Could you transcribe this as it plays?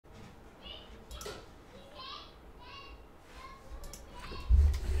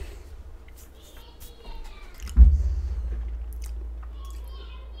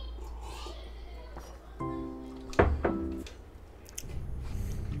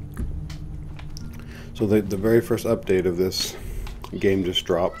So the very first update of this game just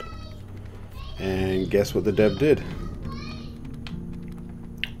dropped, and guess what the dev did?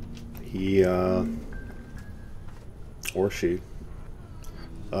 He or she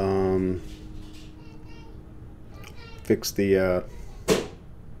fixed the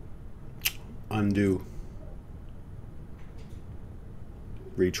undo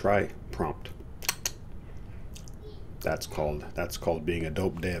retry prompt. That's called being a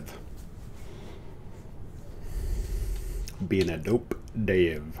dope dev. Being a dope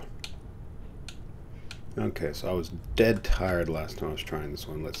dev. Okay, so I was dead tired last time I was trying this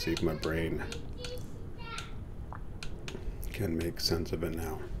one. Let's see if my brain can make sense of it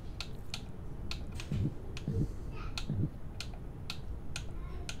now.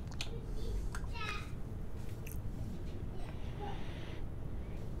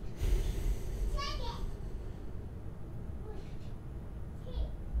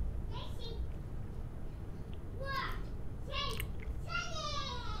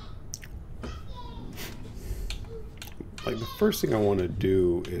 Like, the first thing I want to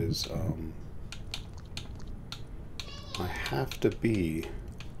do is I have to be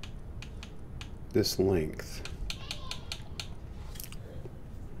this length.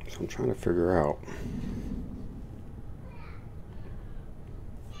 So I'm trying to figure out.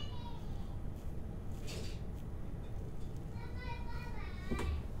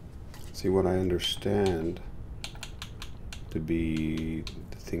 See what I understand to be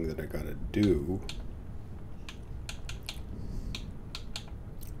the thing that I gotta do.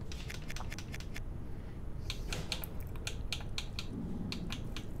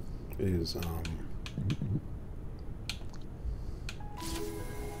 Is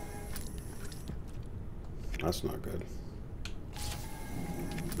that's not good.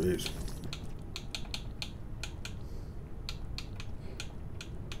 Jeez.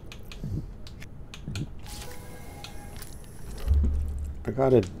 I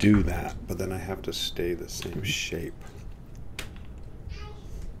gotta do that, but then I have to stay the same shape.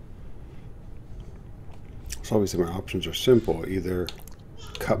 So obviously my options are simple. Either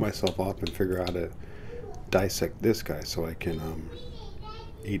cut myself off and figure out how to dissect this guy so I can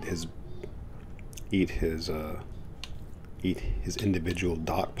eat his individual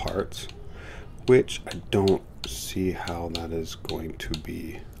dot parts, which I don't see how that is going to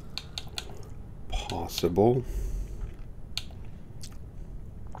be possible.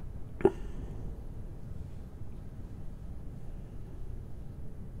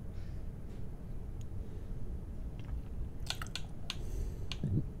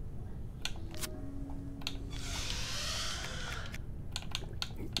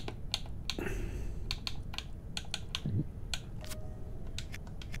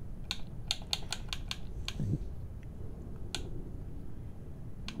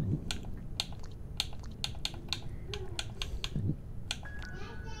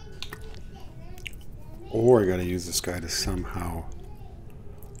 Or I gotta use this guy to somehow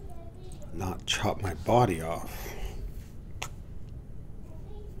not chop my body off,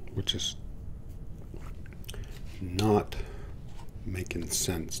 which is not making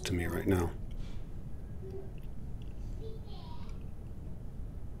sense to me right now.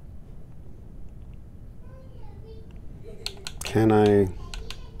 Can I?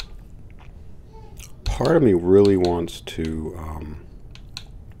 Part of me really wants to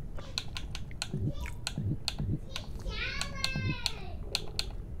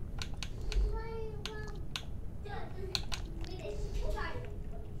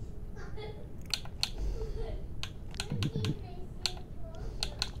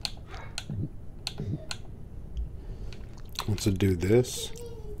wants to do this.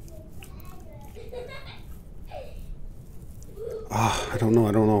 I don't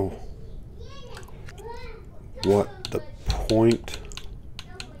know what the point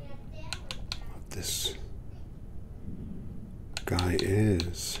of this guy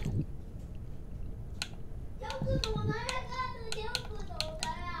is.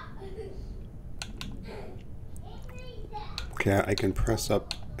 Okay, I can press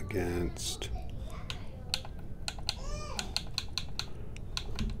up against.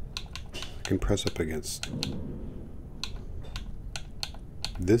 I can press up against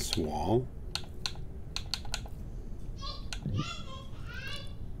this wall.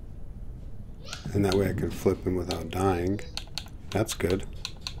 And that way I can flip him without dying. That's good.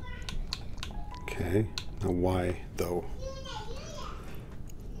 Okay, now why though?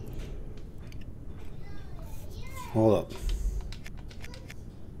 Hold up.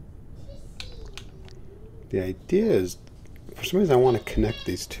 The idea is, for some reason I want to connect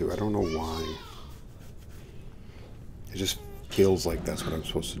these two. I don't know why. It just feels like that's what I'm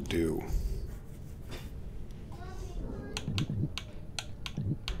supposed to do.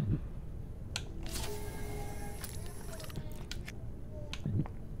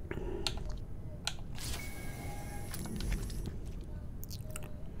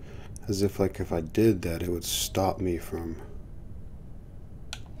 As if like if I did that, it would stop me from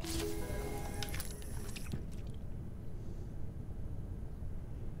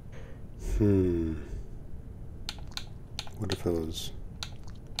what if it was,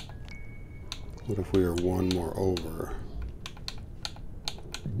 what if we were one more over?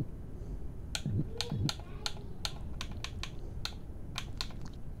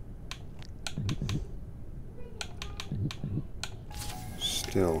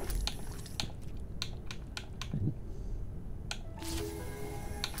 Still.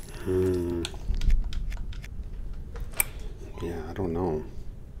 Yeah, I don't know.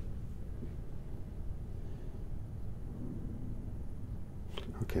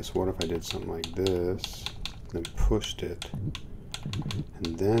 Okay, so what if I did something like this, then pushed it,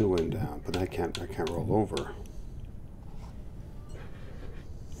 and then went down? But I can't roll over.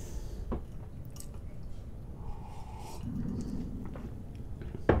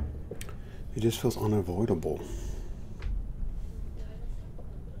 It just feels unavoidable.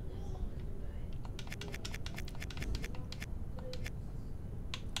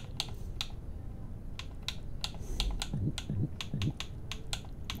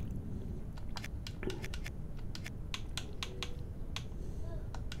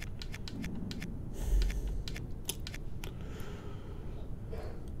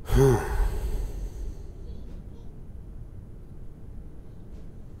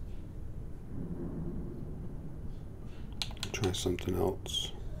 Try something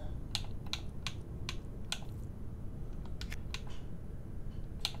else.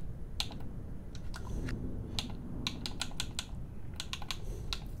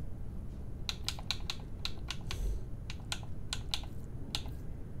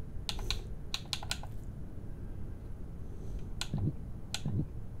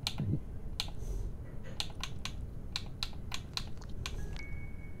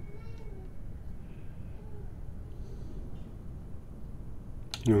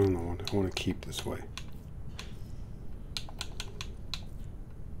 No, I want to keep this way.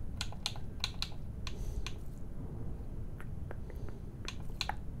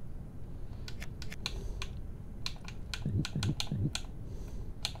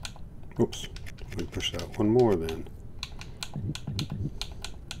 Oops, let me push that one more then.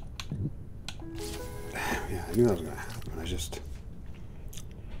 Yeah, I knew that was going to happen. I just...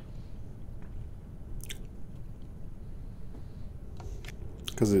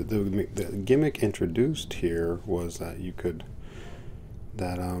 Because the gimmick introduced here was that you could,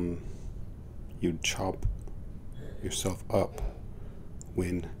 you'd chop yourself up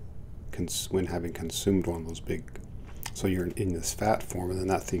when having consumed one of those big, so you're in this fat form, and then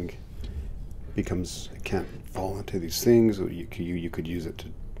that thing becomes, it can't fall into these things. Or you could use it to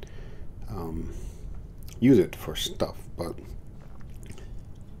use it for stuff, but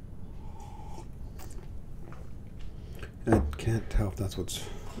I can't tell if that's what's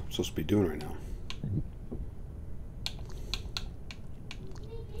I'm supposed to be doing right now.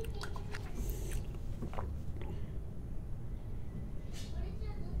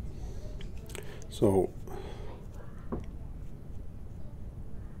 So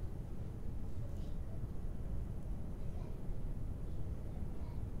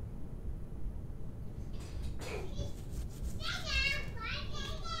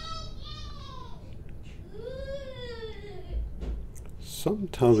something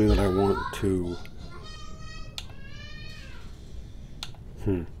tells me that I want to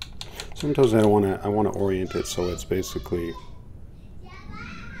sometimes I want to orient it so it's basically,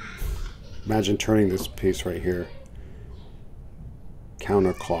 imagine turning this piece right here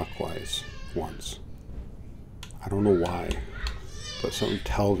counterclockwise once. I don't know why, but something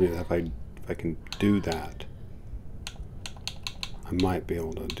tells me that if I can do that, I might be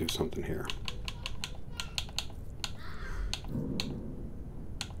able to do something here.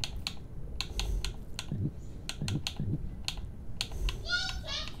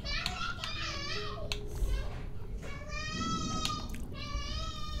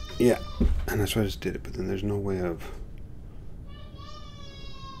 Yeah, and that's why I just did it, but then there's no way of...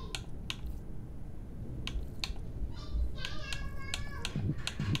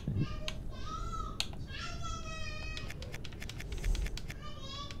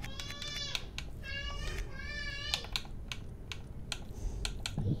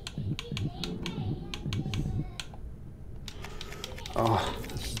 Oh,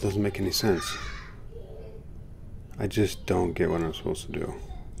 this doesn't make any sense. I just don't get what I'm supposed to do.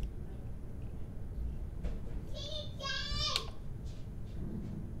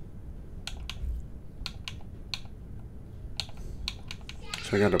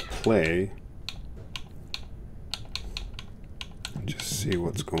 So I gotta play and just see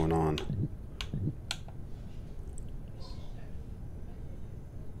what's going on.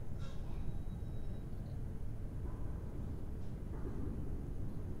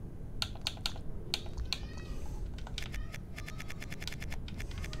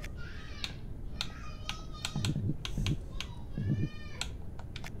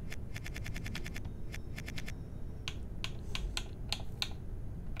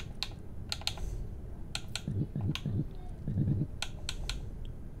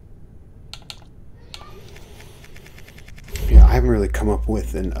 Yeah, I haven't really come up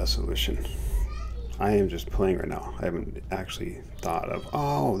with a solution. I am just playing right now. I haven't actually thought of,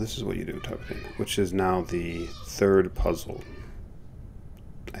 oh, this is what you do type of thing, which is now the third puzzle,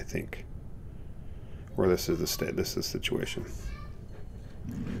 I think. Or this is the situation.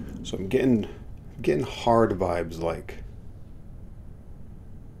 So I'm getting hard vibes like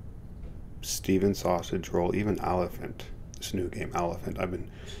Steven Sausage Roll, even Elephant. This new game, Elephant. I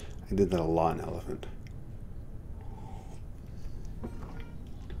did that a lot in Elephant.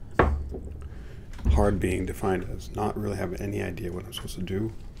 Hard being defined as not really having any idea what I'm supposed to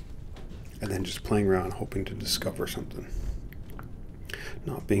do, and then just playing around hoping to discover something.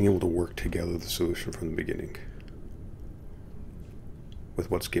 Not being able to work together the solution from the beginning.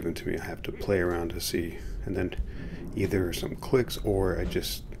 With what's given to me, I have to play around to see, and then either some clicks or I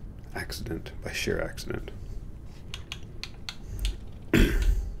just accident, by sheer accident.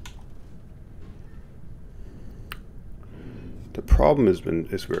 The problem is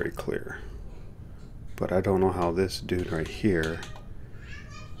very clear. But I don't know how this dude right here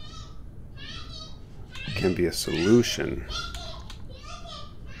can be a solution.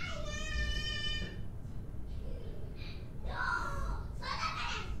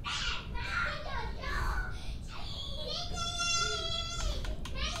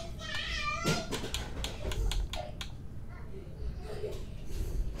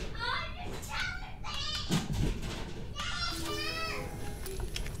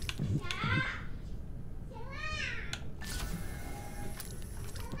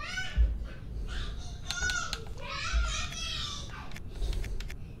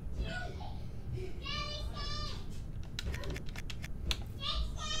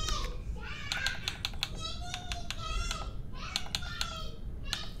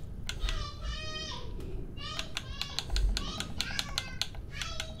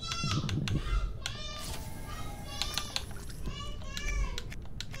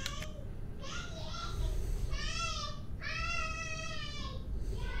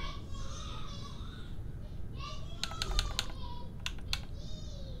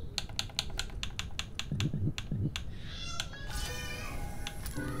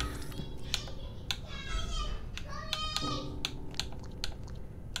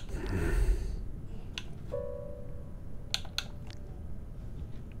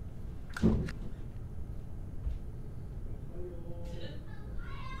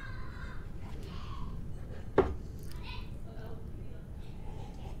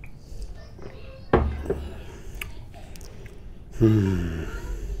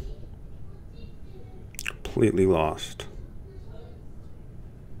 Completely lost.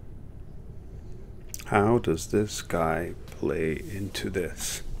 How does this guy play into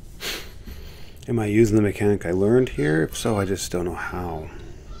this? Am I using the mechanic I learned here? If so, I just don't know how.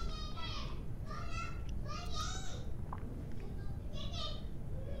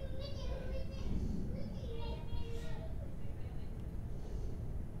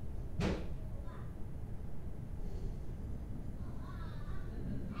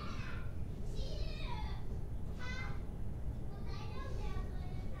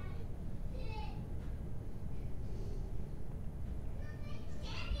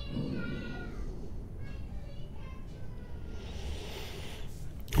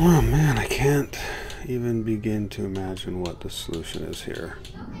 Oh man, I can't even begin to imagine what the solution is here.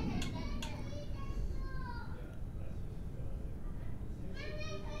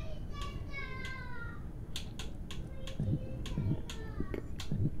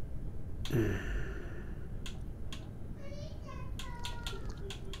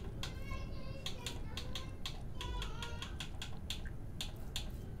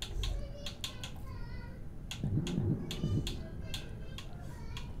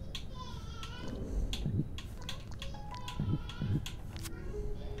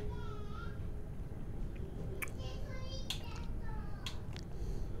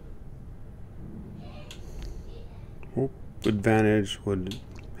 What advantage would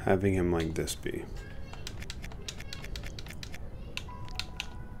having him like this be?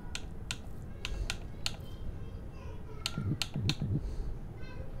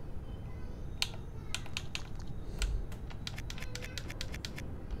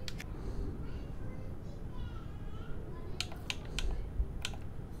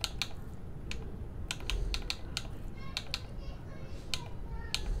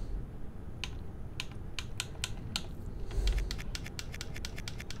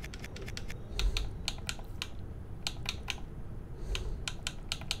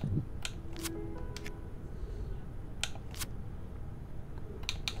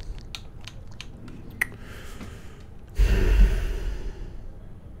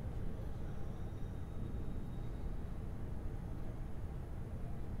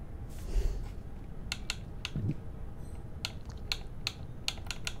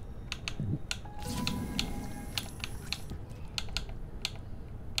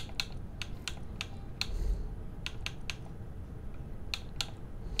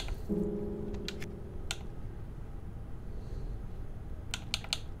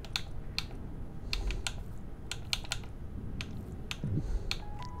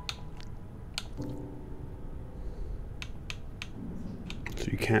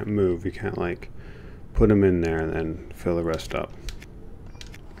 can't move. You can't like put them in there and then fill the rest up.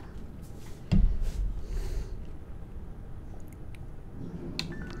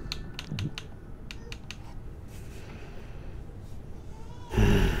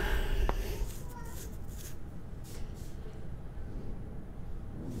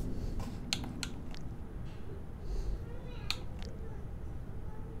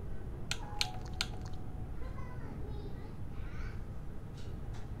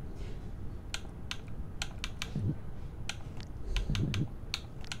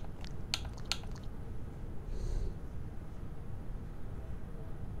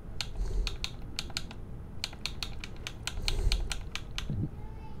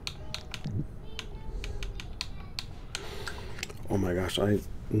 Oh my gosh,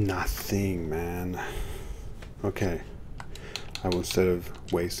 nothing, man. Okay. I will, instead of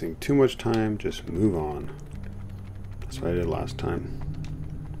wasting too much time, just move on. That's what I did last time.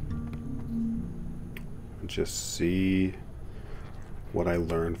 Just see what I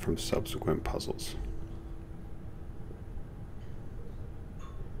learned from subsequent puzzles.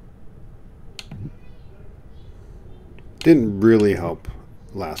 Didn't really help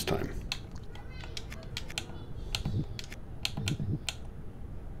last time.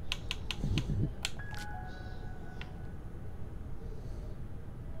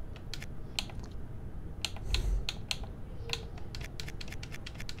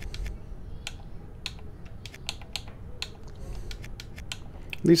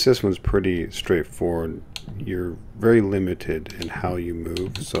 At least this one's pretty straightforward. You're very limited in how you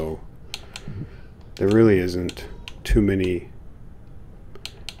move, so there really isn't too many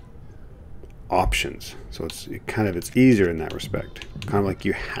options. So it's easier in that respect. Kind of like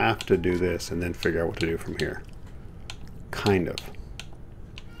you have to do this and then figure out what to do from here. Kind of.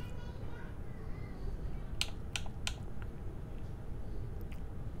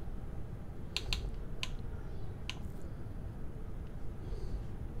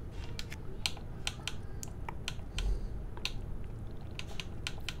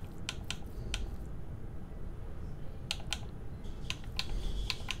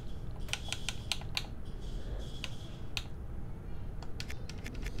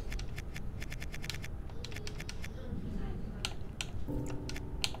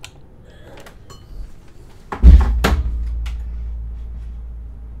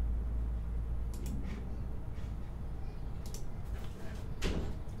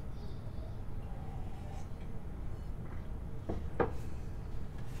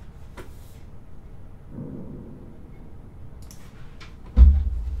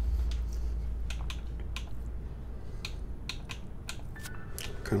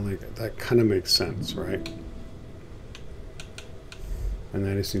 Kind of like that kind of makes sense, right? And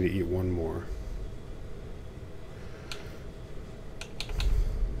then I just need to eat one more.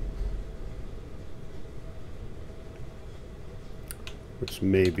 Which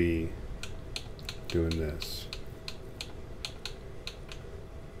may be doing this.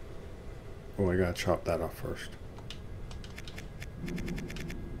 Oh, I gotta chop that off first.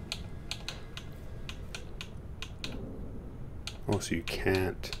 Oh, so you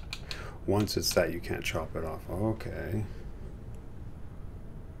can't, once it's that, you can't chop it off. Okay.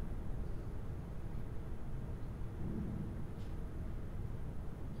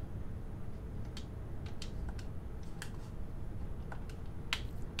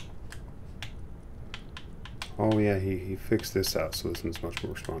 Oh yeah, he fixed this out, so this one's much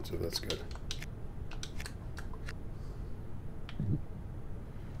more responsive. That's good.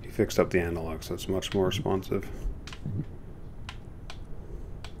 He fixed up the analog, so it's much more responsive.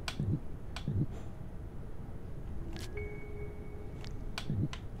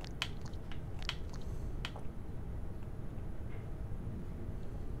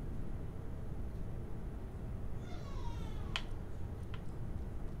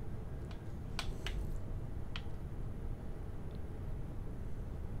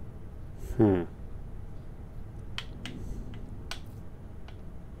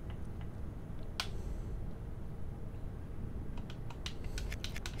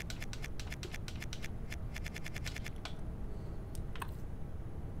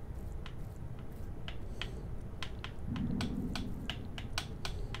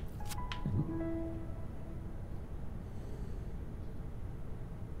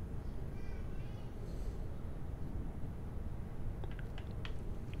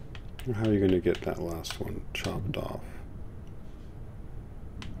 How are you going to get that last one chopped off?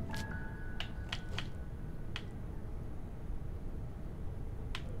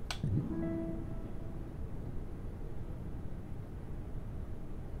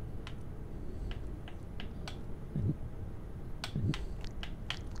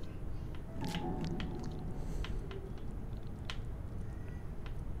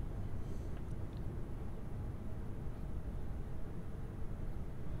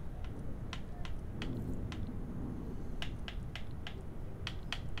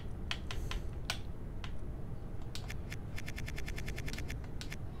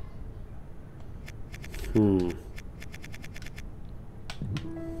 Hmm.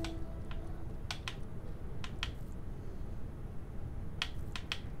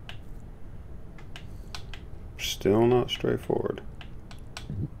 Still not straightforward.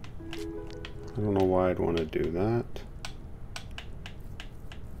 I don't know why I'd want to do that.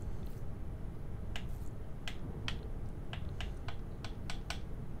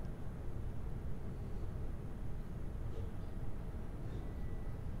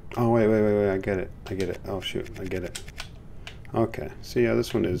 Oh, wait, I get it. Oh, shoot, I get it. Okay, so yeah,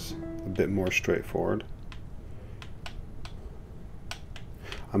 this one is a bit more straightforward.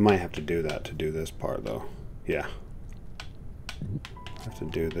 I might have to do that to do this part, though. Yeah. I have to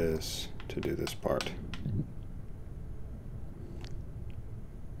do this to do this part.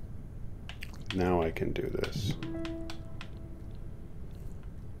 Now I can do this.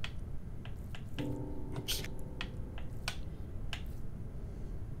 Oops.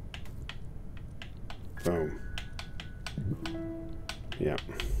 Boom. Yeah.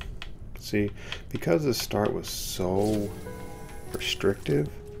 See, because the start was so restrictive,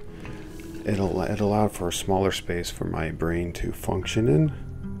 it allowed for a smaller space for my brain to function in,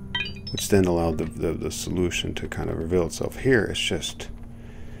 which then allowed the solution to kind of reveal itself. Here, it's just,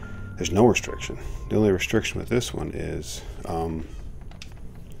 there's no restriction. The only restriction with this one is I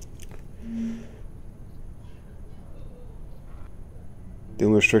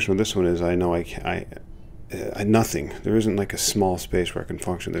know I nothing. There isn't like a small space where I can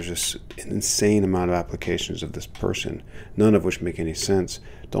function. There's just an insane amount of applications of this person, none of which make any sense.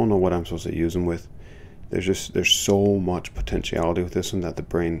 Don't know what I'm supposed to use them with. There's so much potentiality with this one that the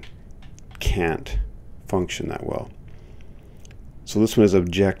brain can't function that well. So this one is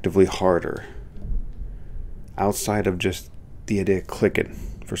objectively harder, outside of just the idea of clicking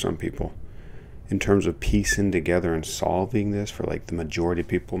for some people. In terms of piecing together and solving this for like the majority of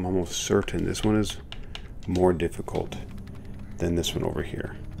people, I'm almost certain this one is more difficult than this one over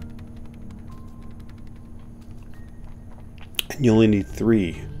here. And you only need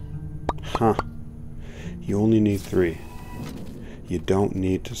 3. Huh. You only need 3. You don't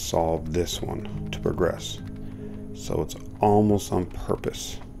need to solve this one to progress. So it's almost on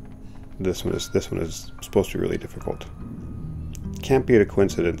purpose. This one is supposed to be really difficult. Can't be a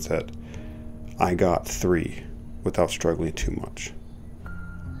coincidence that I got 3 without struggling too much.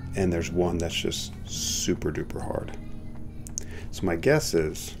 And there's one that's just super duper hard. So my guess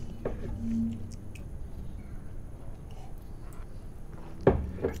is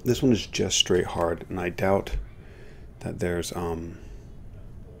this one is just straight hard, and I doubt that there's some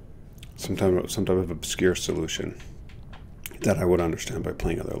type of obscure solution that I would understand by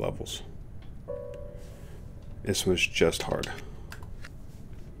playing other levels. This one's just hard.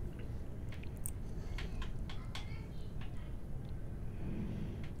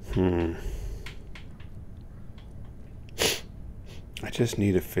 I just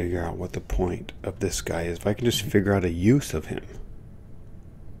need to figure out what the point of this guy is. If I can just figure out a use of him.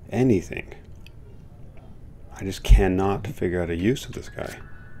 Anything. I just cannot figure out a use of this guy.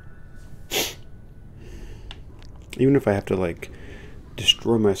 Even if I have to like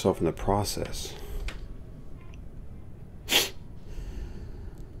destroy myself in the process.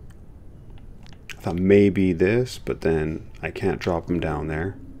 I thought maybe this, but then I can't drop him down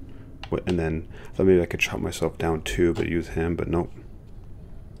there. And then I thought maybe I could chop myself down too, but use him, but nope.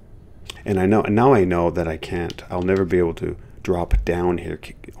 And now I know that I can't. I'll never be able to drop down here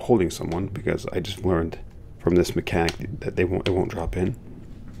holding someone, because I just learned from this mechanic that it won't drop in.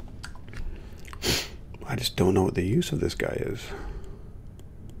 I just don't know what the use of this guy is.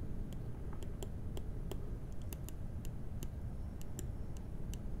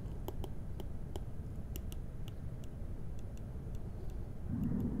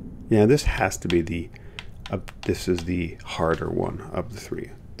 Yeah, this has to be this is the harder one of the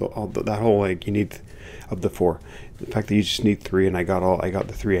 3. That whole, like, you need, of the 4, the fact that you just need 3, and I got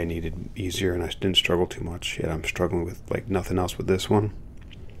the 3 I needed easier, and I didn't struggle too much. Yet I'm struggling with like nothing else with this one.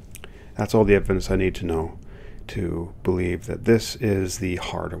 That's all the evidence I need to know to believe that this is the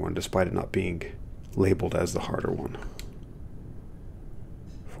harder one, despite it not being labeled as the harder one.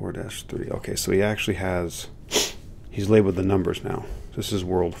 4-3. Okay, so he actually has, he's labeled the numbers now. This is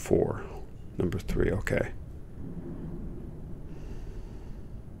world 4, number 3. Okay.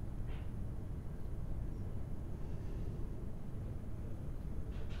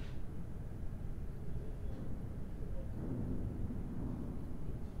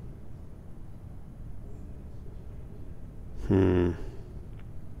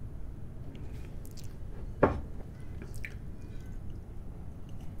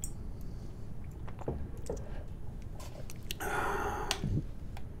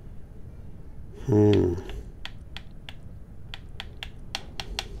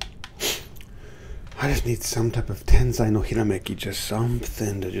 I just need some type of Tensai no Hirameki, just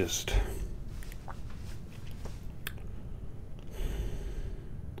something to just...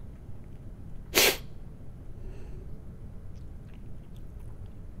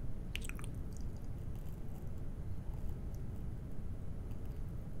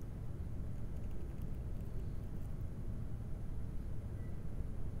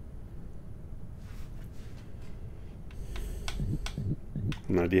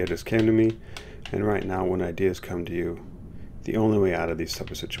 An idea just came to me, and right now when ideas come to you, the only way out of these type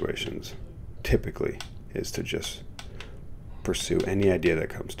of situations, typically, is to just pursue any idea that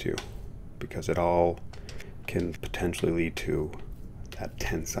comes to you, because it all can potentially lead to that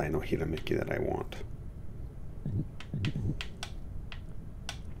Tensai no Hirameki that I want.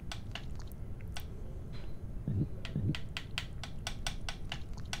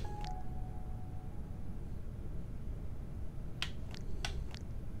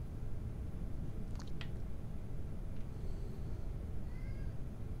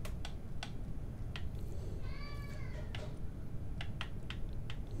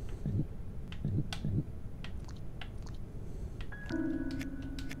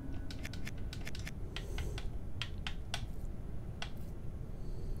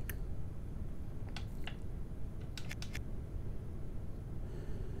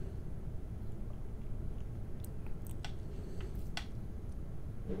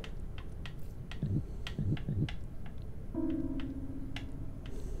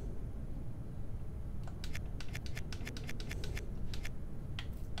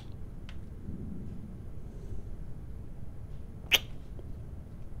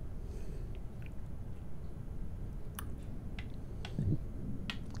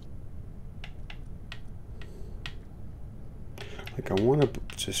 Like, I want to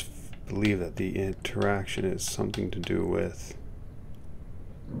just believe that the interaction is something to do with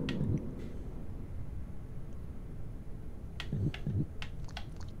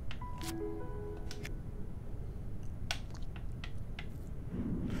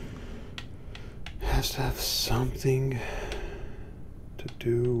has to have something to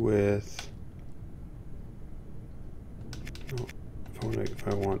do with, oh, if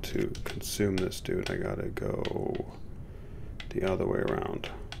I want to consume this dude, I gotta go the other way around.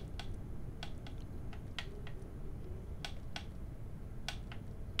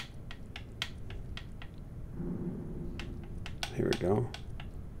 Here we go.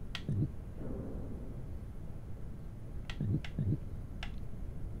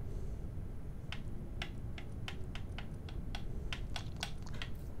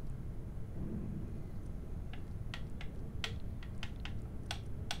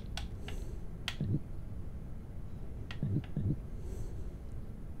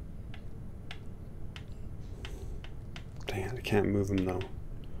 Dang, I can't move him though.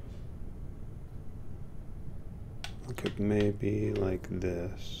 I could maybe like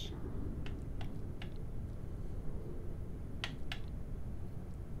this.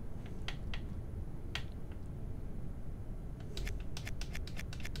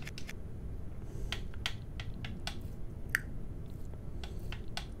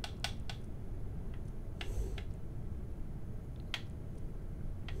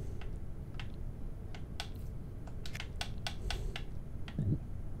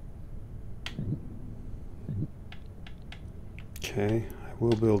 Okay, I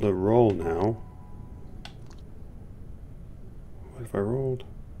will be able to roll now. What if I rolled?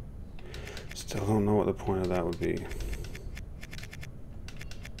 Still don't know what the point of that would be.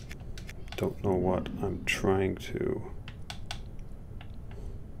 Don't know what I'm trying to.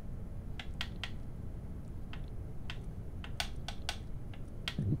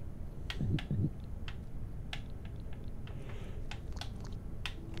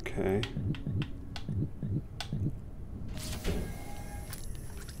 Okay.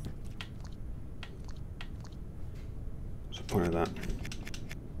 What's the point of that?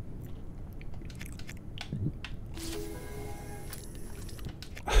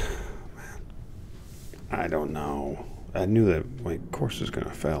 Man, I don't know. I knew that my course was going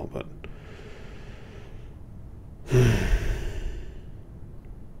to fail, but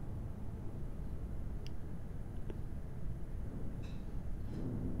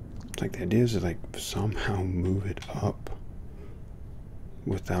like the idea is to like somehow move it up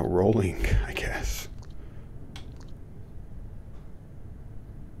without rolling, I guess.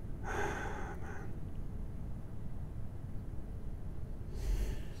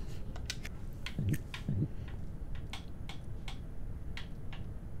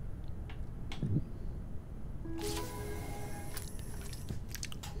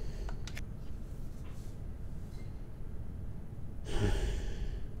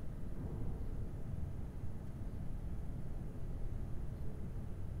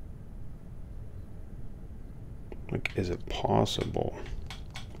 like, is it possible?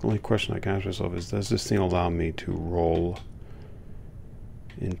 The only question I can ask myself is, does this thing allow me to roll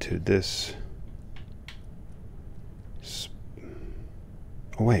into this?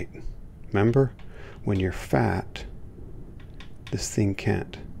 Oh wait, remember? When you're fat, this thing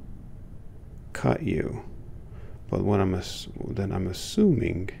can't cut you. But when I'm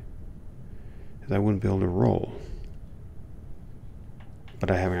assuming that I wouldn't be able to roll.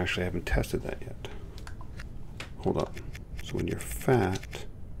 But I haven't tested that yet. Hold up. So when you're fat,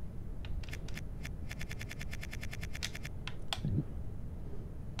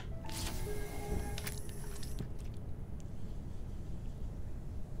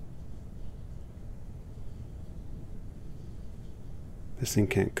 this thing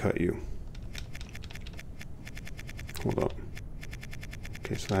can't cut you. Hold up.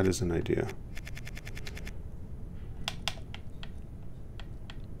 Okay, so that is an idea.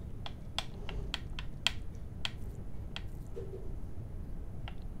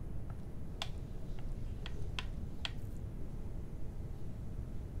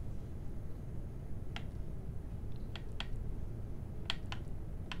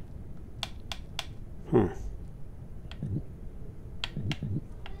 Huh.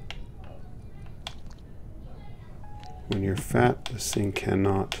 When you're fat, this thing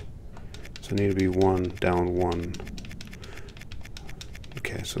cannot. So I need to be one, down one.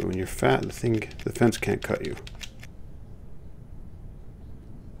 Okay, so when you're fat, the fence can't cut you.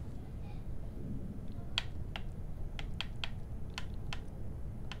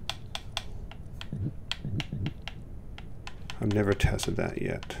 I've never tested that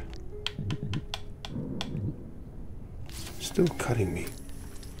yet. Still cutting me.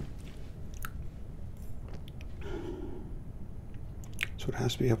 So it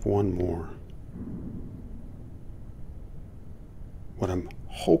has to be up one more. What I'm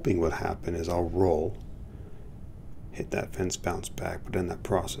hoping would happen is I'll roll, hit that fence, bounce back, but in that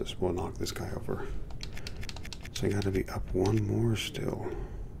process we'll knock this guy over. So I gotta be up one more still.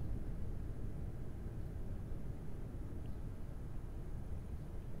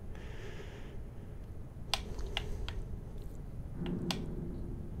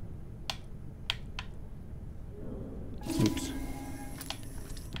 Oops.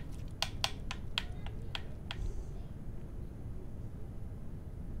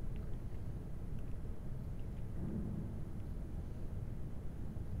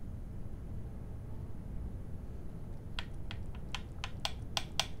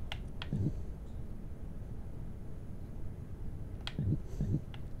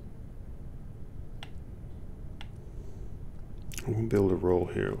 I won't be able to roll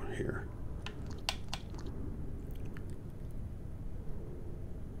here.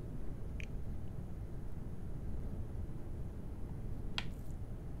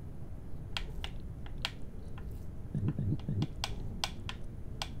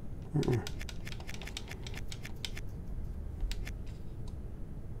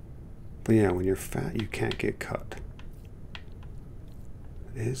 But yeah, when you're fat, you can't get cut.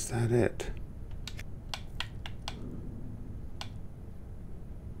 Is that it?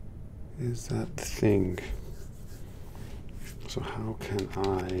 Is that the thing? So how can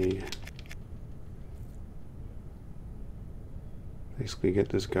I basically get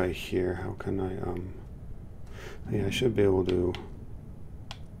this guy here? How can I, yeah, I should be able to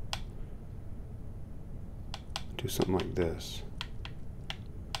do something like this.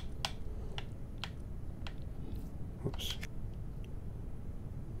 Oops.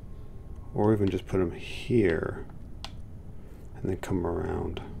 Or even just put him here and then come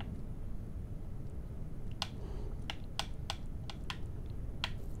around.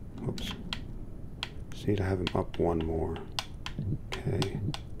 Oops. Just need to have him up one more. Okay.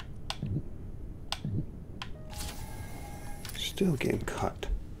 Still getting cut.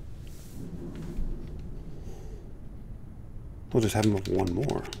 We'll just have him up one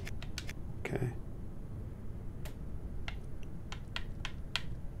more. Okay.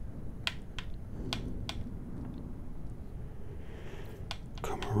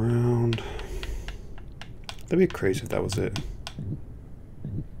 Come around. That'd be crazy if that was it.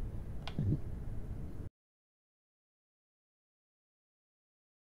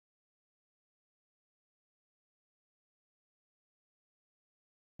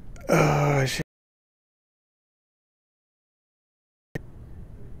 Shit.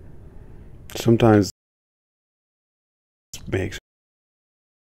 Sometimes it makes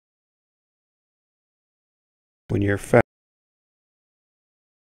when you're fat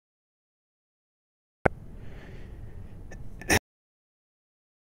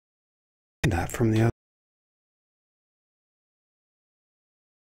that from the other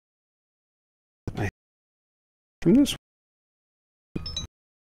from this one.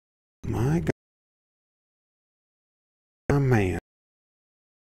 My God. My man.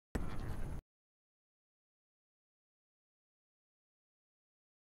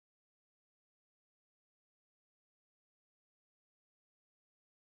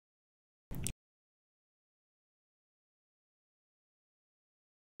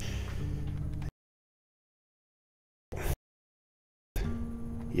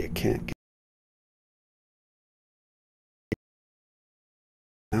 You can't get.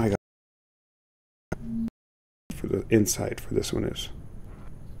 Now I got. For the insight for this one is,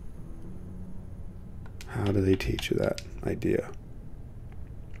 how do they teach you that idea?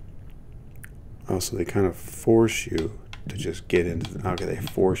 Oh, so they kind of force you to just get into. Okay, they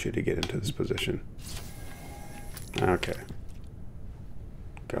force you to get into this position. Okay,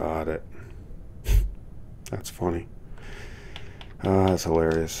 got it. That's funny. That's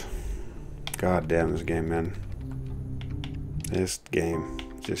hilarious. God damn this game, man. This game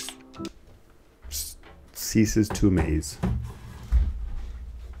just ceases to amaze.